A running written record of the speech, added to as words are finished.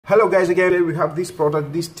Hello guys, again we have this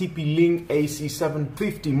product, this TP-Link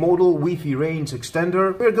AC750 model Wi-Fi range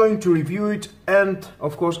extender. We're going to review it, and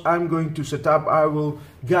of course I'm going to set up. I will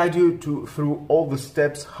guide you through all the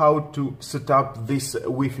steps how to set up this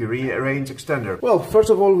Wi-Fi range extender. Well, first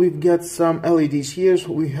of all, we've got some LEDs here.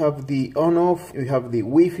 So we have the on-off, we have the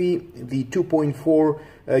Wi-Fi, the 2.4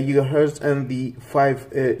 gigahertz and the 5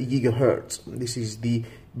 gigahertz. This is the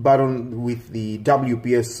button with the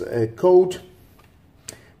WPS code.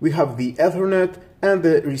 We have the Ethernet and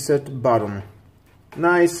the reset button.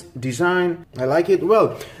 Nice design, I like it.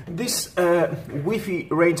 Well, this Wi-Fi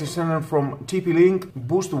range extender from TP-Link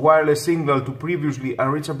boosts wireless signal to previously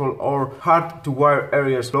unreachable or hard to wire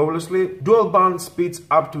areas flawlessly. Dual band speeds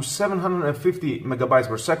up to 750 megabytes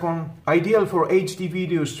per second. Ideal for HD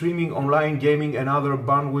video streaming, online gaming and other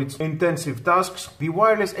bandwidth intensive tasks. The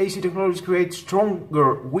wireless AC technology creates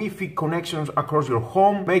stronger Wi-Fi connections across your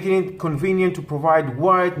home, making it convenient to provide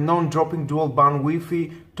wide, non-dropping dual band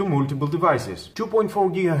Wi-Fi to multiple devices. 2.4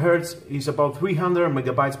 GHz is about 300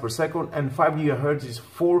 megabytes per second and 5 GHz is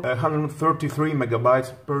 433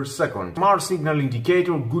 megabytes per second. Smart signal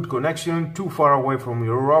indicator, good connection, too far away from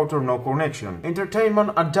your router, no connection.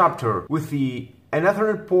 Entertainment adapter with the an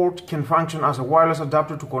Ethernet port can function as a wireless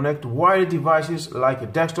adapter to connect wired devices like a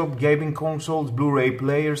desktop, gaming consoles, Blu-ray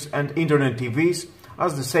players and internet TVs.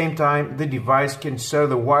 At the same time, the device can share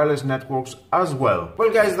the wireless networks as well. Well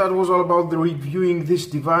guys, that was all about the reviewing this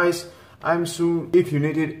device. I'm sure if you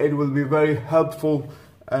need it, it will be very helpful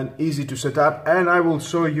and easy to set up, and I will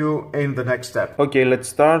show you in the next step. Okay, let's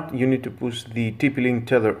start. You need to push the TP-Link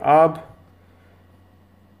tether up,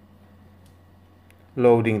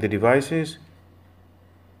 loading the devices.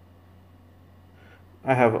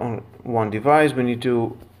 I have on one device. We need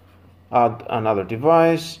to add another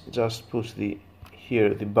device. Just push the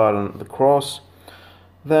here the button, the cross,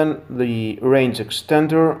 then the range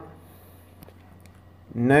extender.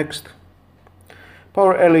 Next,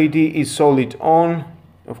 power LED is solid on.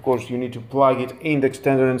 Of course, you need to plug it in the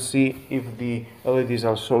extender and see if the LEDs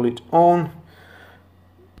are solid on.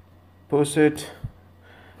 Push it.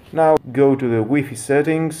 Now go to the Wi-Fi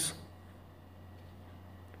settings,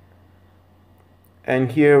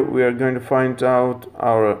 and here we are going to find out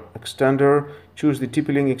our extender. Choose the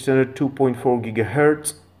TP-Link extender 2.4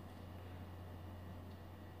 gigahertz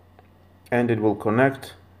and it will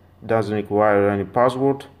connect. Doesn't require any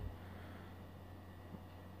password.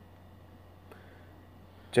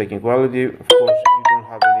 Checking quality. Of course, you don't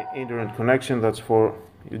have any internet connection, that's for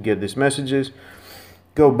you get these messages.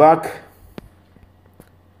 Go back.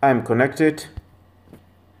 I'm connected.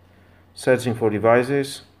 Searching for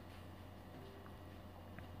devices.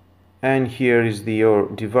 And here is your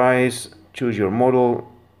device. Choose your model,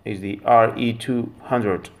 is the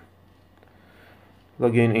RE200.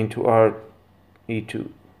 Log in into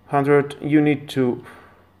RE200. You need to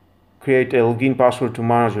create a login password to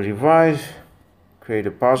manage your device. Create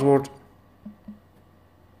a password.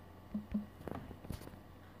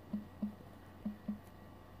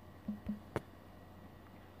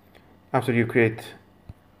 After you create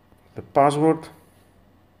the password,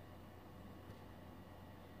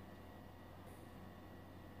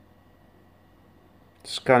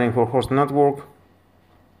 scanning for host network.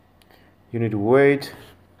 You need to wait.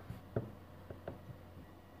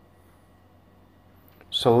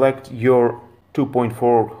 Select your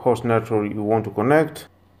 2.4 host network you want to connect,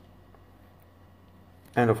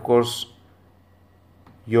 and of course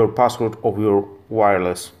your password of your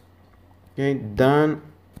wireless. Okay, done.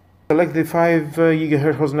 Select the 5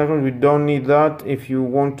 gigahertz host network. We don't need that. If you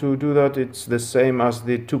want to do that, it's the same as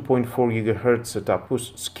the 2.4 gigahertz setup.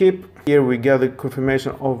 Push skip. Here we get the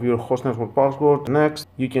confirmation of your host network password. Next,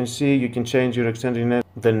 you can see you can change your extended net,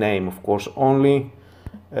 the name of course only.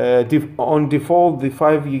 On default, the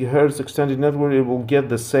 5 gigahertz extended network, it will get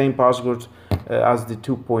the same password as the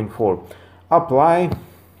 2.4. Apply.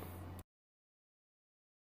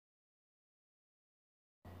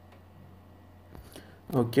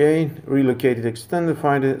 Okay, relocated extender,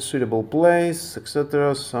 find a suitable place,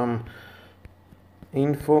 etc. Some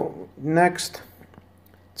info. Next,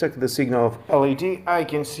 check the signal of LED. I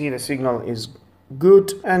can see the signal is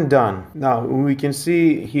good, and done. Now we can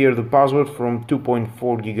see here the password from 2.4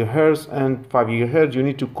 gigahertz and 5 gigahertz. You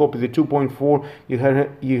need to copy the 2.4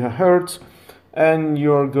 gigahertz and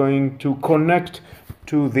you're going to connect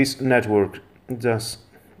to this network. Just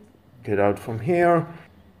get out from here.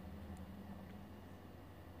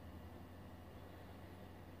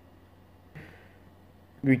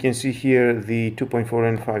 We can see here the 2.4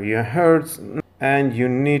 and 5 gigahertz, and you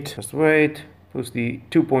need, just wait, push the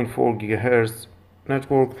 2.4 gigahertz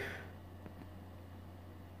network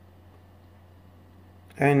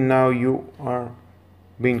and now you are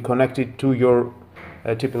being connected to your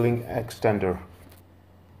TP-Link extender.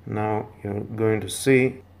 Now you're going to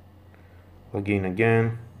see, log in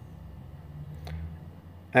again,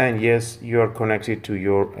 and yes, you are connected to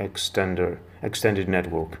your extended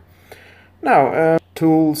network. Now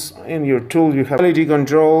tools, in your tool you have LED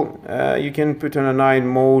control. You can put on a night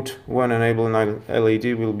mode. When enabled,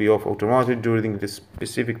 LED will be off automatically during this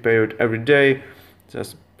specific period every day.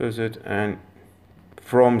 Just push it and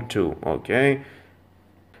from to, okay.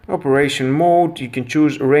 Operation mode, you can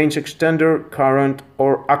choose range extender, current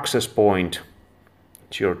or access point.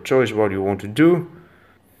 It's your choice what you want to do.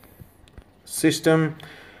 System,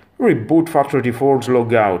 reboot factory defaults,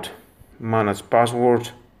 logout, manage password.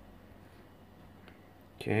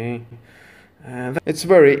 Okay, and it's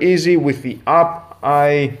very easy with the app.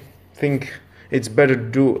 I think it's better to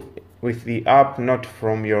do with the app, not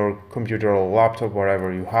from your computer or laptop,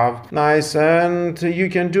 whatever you have. Nice, and you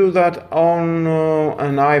can do that on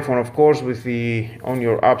an iPhone, of course. On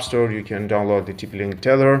your app store you can download the TP-Link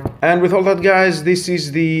tether. And with all that, guys, this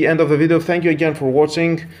is the end of the video. Thank you again for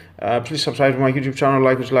watching. Please subscribe to my YouTube channel,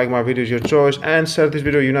 like my videos, your choice, and share this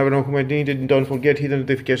video. You never know who might need it. And don't forget, hit the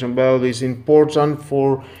notification bell. It's important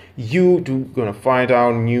for you to find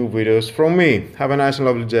out new videos from me. Have a nice and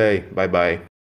lovely day. Bye bye.